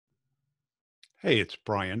Hey, it's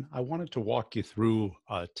Brian. I wanted to walk you through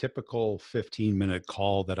a typical 15-minute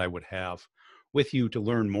call that I would have with you to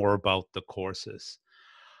learn more about the courses.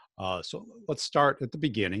 So let's start at the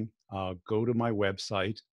beginning. Go to my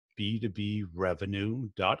website,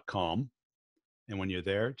 b2brevenue.com. And when you're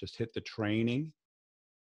there, just hit the training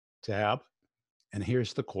tab. And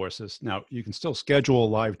here's the courses. Now, you can still schedule a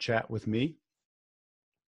live chat with me.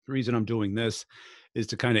 The reason I'm doing this is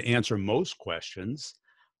to kind of answer most questions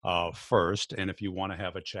first. And if you want to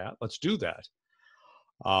have a chat, let's do that.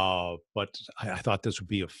 But I thought this would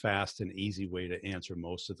be a fast and easy way to answer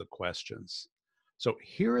most of the questions. So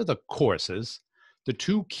here are the courses. The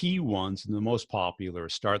two key ones and the most popular: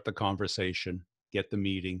 start the conversation, get the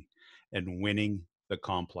meeting, and winning the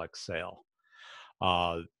complex sale.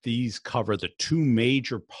 These cover the two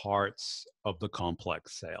major parts of the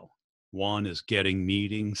complex sale. One is getting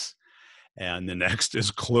meetings, and the next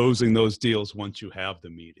is closing those deals once you have the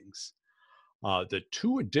meetings. The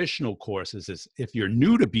two additional courses is if you're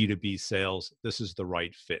new to B2B sales, this is the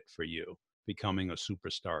right fit for you, becoming a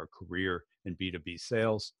superstar career in B2B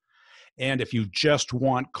sales. And if you just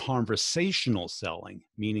want conversational selling,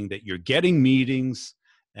 meaning that you're getting meetings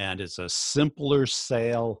and it's a simpler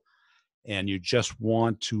sale and you just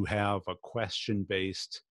want to have a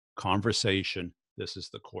question-based conversation, this is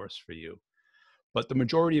the course for you. But the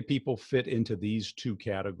majority of people fit into these two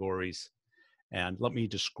categories. And let me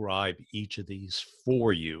describe each of these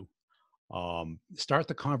for you. Start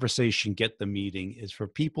the conversation, get the meeting is for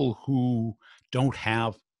people who don't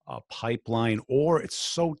have a pipeline, or it's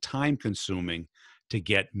so time consuming to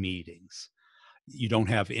get meetings. You don't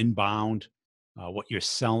have inbound. What you're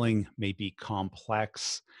selling may be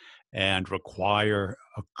complex and require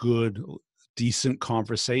a good, decent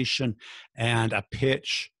conversation, and a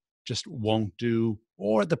pitch just won't do,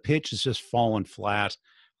 or the pitch is just falling flat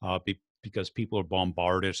because people are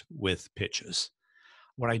bombarded with pitches.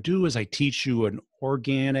 What I do is I teach you an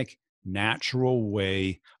organic, natural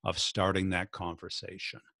way of starting that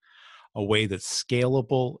conversation, a way that's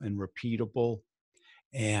scalable and repeatable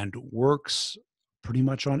and works pretty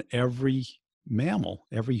much on every mammal,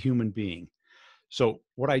 every human being. So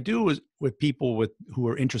what I do is with people who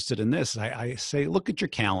are interested in this, I say, look at your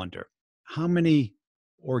calendar. How many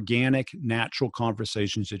organic, natural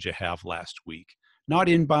conversations did you have last week? Not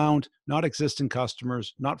inbound, not existing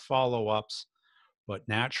customers, not follow-ups, but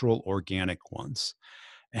natural, organic ones.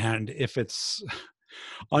 And if it's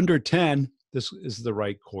under 10, this is the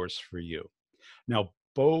right course for you. Now,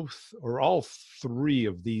 both or all three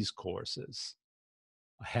of these courses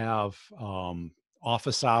have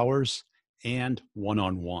office hours and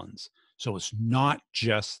one-on-ones. So it's not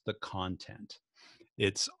just the content.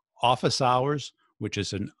 It's office hours, which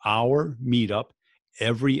is an hour meetup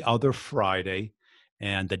every other Friday.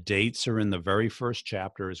 And the dates are in the very first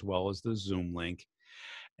chapter as well as the Zoom link.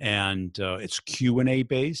 And it's Q&A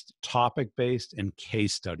based, topic based, and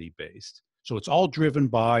case study based. So it's all driven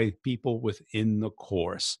by people within the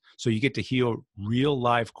course. So you get to hear real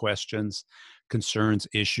live questions, concerns,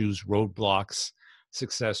 issues, roadblocks,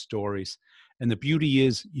 success stories. And the beauty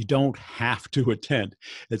is you don't have to attend.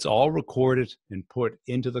 It's all recorded and put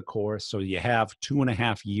into the course. So you have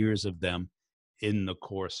 2.5 years of them in the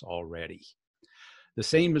course already. The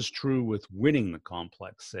same is true with winning the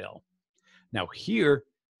complex sale. Now here,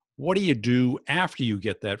 what do you do after you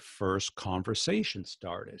get that first conversation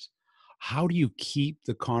started? How do you keep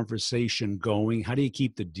the conversation going? How do you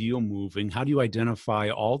keep the deal moving? How do you identify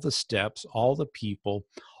all the steps, all the people,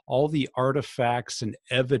 all the artifacts and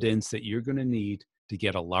evidence that you're going to need to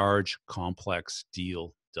get a large, complex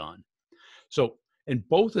deal done? So in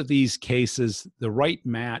both of these cases, the right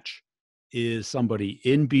match is somebody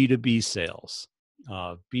in B2B sales.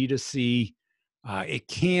 B2C, it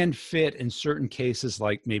can fit in certain cases,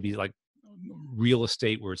 like maybe like real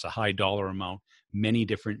estate where it's a high dollar amount, many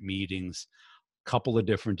different meetings, couple of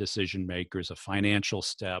different decision makers, a financial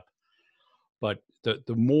step. But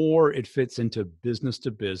the more it fits into business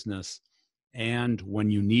to business, and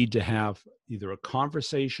when you need to have either a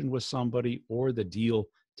conversation with somebody or the deal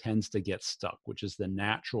tends to get stuck, which is the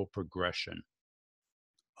natural progression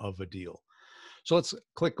of a deal. So let's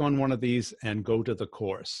click on one of these and go to the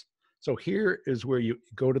course. So here is where you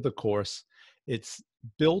go to the course. It's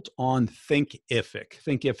built on Thinkific.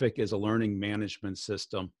 Thinkific is a learning management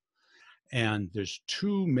system. And there's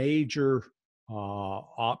two major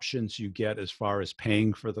options you get as far as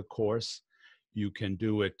paying for the course. You can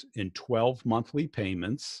do it in 12 monthly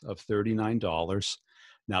payments of $39.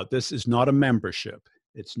 Now, this is not a membership.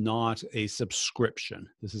 It's not a subscription.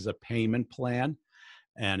 This is a payment plan,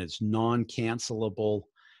 and it's non-cancelable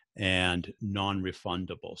and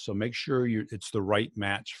non-refundable. So make sure it's the right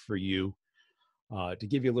match for you. To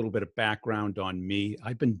give you a little bit of background on me,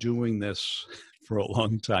 I've been doing this for a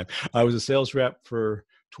long time. I was a sales rep for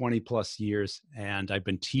 20 plus years, and I've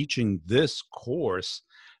been teaching this course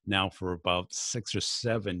now for about 6 or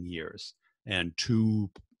 7 years and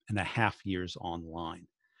 2.5 years online.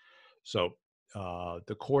 So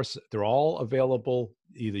the course, they're all available.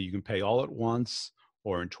 Either you can pay all at once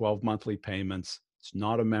or in 12 monthly payments. It's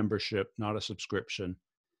not a membership, not a subscription,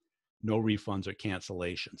 no refunds or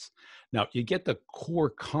cancellations. Now, you get the core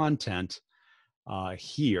content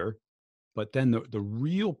here, but then the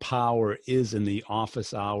real power is in the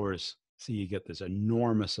office hours. See, you get this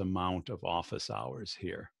enormous amount of office hours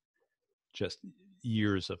here, just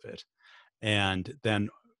years of it. And then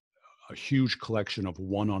a huge collection of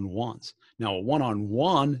one-on-ones. Now, a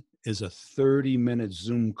one-on-one is a 30-minute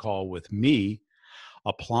Zoom call with me,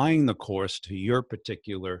 applying the course to your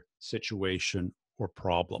particular situation or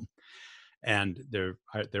problem. And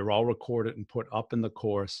they're all recorded and put up in the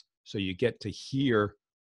course, so you get to hear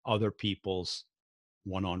other people's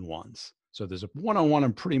one-on-ones. So there's a one-on-one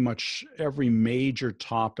on pretty much every major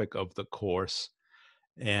topic of the course,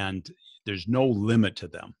 and there's no limit to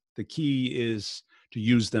them. The key is to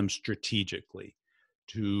use them strategically,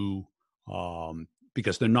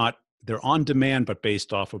 because they're on demand, but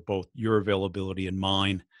based off of both your availability and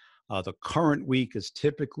mine. The current week is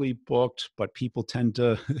typically booked, but people tend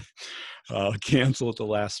to cancel at the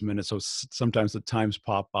last minute. So sometimes the times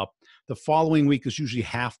pop up. The following week is usually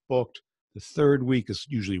half booked. The third week is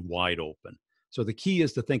usually wide open. So the key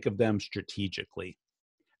is to think of them strategically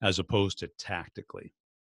as opposed to tactically.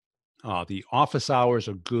 The office hours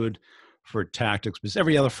are good for tactics because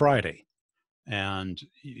every other Friday, and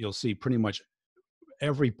you'll see pretty much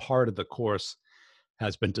every part of the course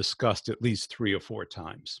has been discussed at least 3 or 4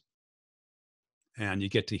 times. And you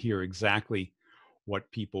get to hear exactly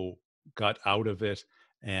what people got out of it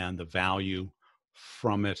and the value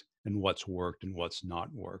from it and what's worked and what's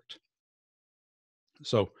not worked.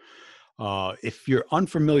 So if you're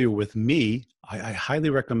unfamiliar with me, I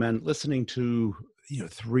highly recommend listening to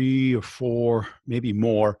 3 or 4, maybe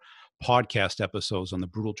more podcast episodes on the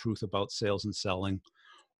brutal truth about sales and selling,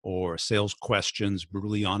 or sales questions,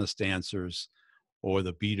 brutally honest answers, or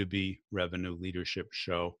the B2B revenue leadership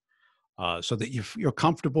show. So that you're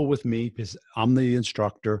comfortable with me, because I'm the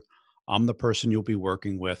instructor, I'm the person you'll be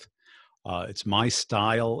working with. It's my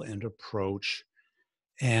style and approach,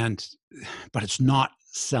 but it's not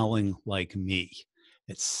selling like me.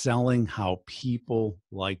 It's selling how people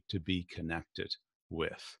like to be connected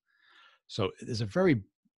with. So there's a very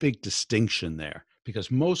big distinction there,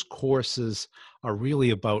 because most courses are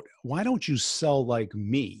really about, why don't you sell like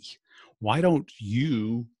me? Why don't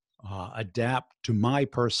you adapt to my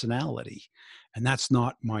personality? And that's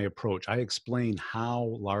not my approach. I explain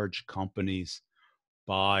how large companies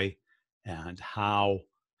buy and how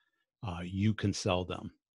you can sell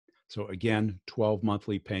them. So again, 12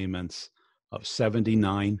 monthly payments of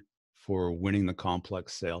 $79 for winning the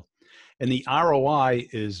complex sale. And the ROI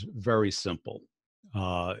is very simple.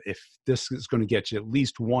 If this is going to get you at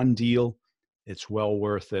least one deal, it's well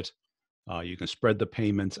worth it. You can spread the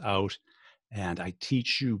payments out. And I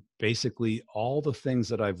teach you basically all the things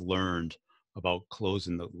that I've learned about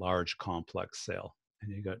closing the large complex sale.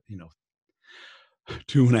 And you got,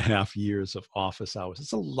 2.5 years of office hours.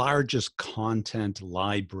 It's the largest content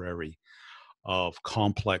library of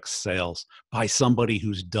complex sales by somebody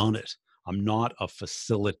who's done it. I'm not a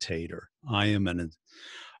facilitator. I am a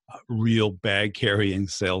real bag carrying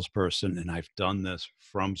salesperson, and I've done this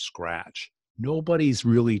from scratch. Nobody's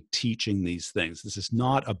really teaching these things. This is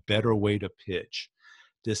not a better way to pitch.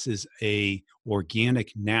 This is a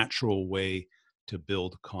organic, natural way to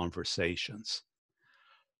build conversations.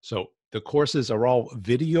 So the courses are all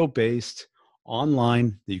video-based,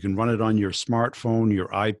 online. You can run it on your smartphone, your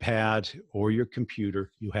iPad, or your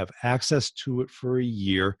computer. You have access to it for a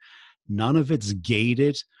year. None of it's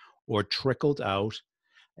gated or trickled out.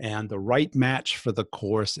 And the right match for the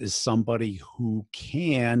course is somebody who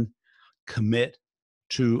can commit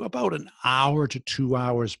to about an hour to 2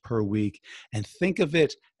 hours per week, and think of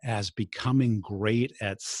it as becoming great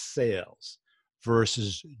at sales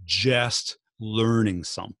versus just learning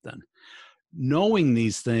something. Knowing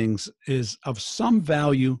these things is of some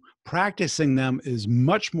value. Practicing them is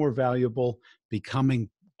much more valuable. Becoming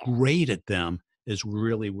great at them is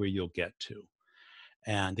really where you'll get to.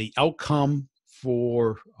 And the outcome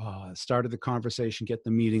for start of the conversation, get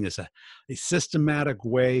the meeting, is a systematic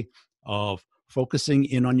way of focusing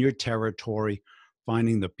in on your territory,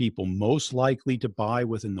 finding the people most likely to buy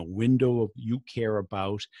within the window of you care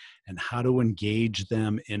about, and how to engage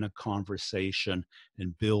them in a conversation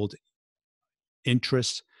and build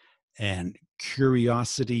interest and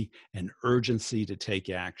curiosity and urgency to take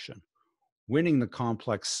action. Winning the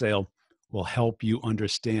complex sale will help you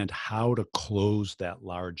understand how to close that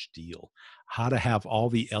large deal, how to have all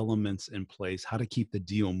the elements in place, how to keep the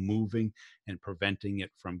deal moving and preventing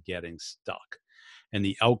it from getting stuck. And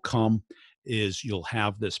the outcome is you'll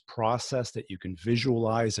have this process that you can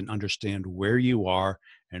visualize and understand where you are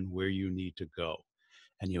and where you need to go.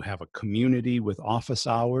 And you have a community with office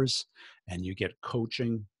hours, and you get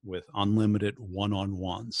coaching with unlimited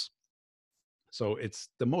one-on-ones. So it's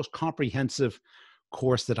the most comprehensive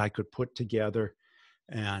course that I could put together.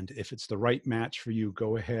 And if it's the right match for you,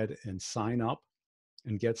 go ahead and sign up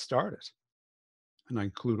and get started. And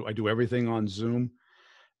I do everything on Zoom,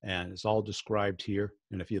 and it's all described here.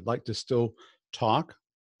 And if you'd like to still talk,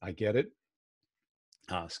 I get it.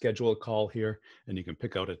 Schedule a call here, and you can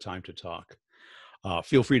pick out a time to talk.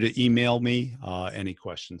 Feel free to email me any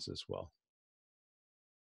questions as well.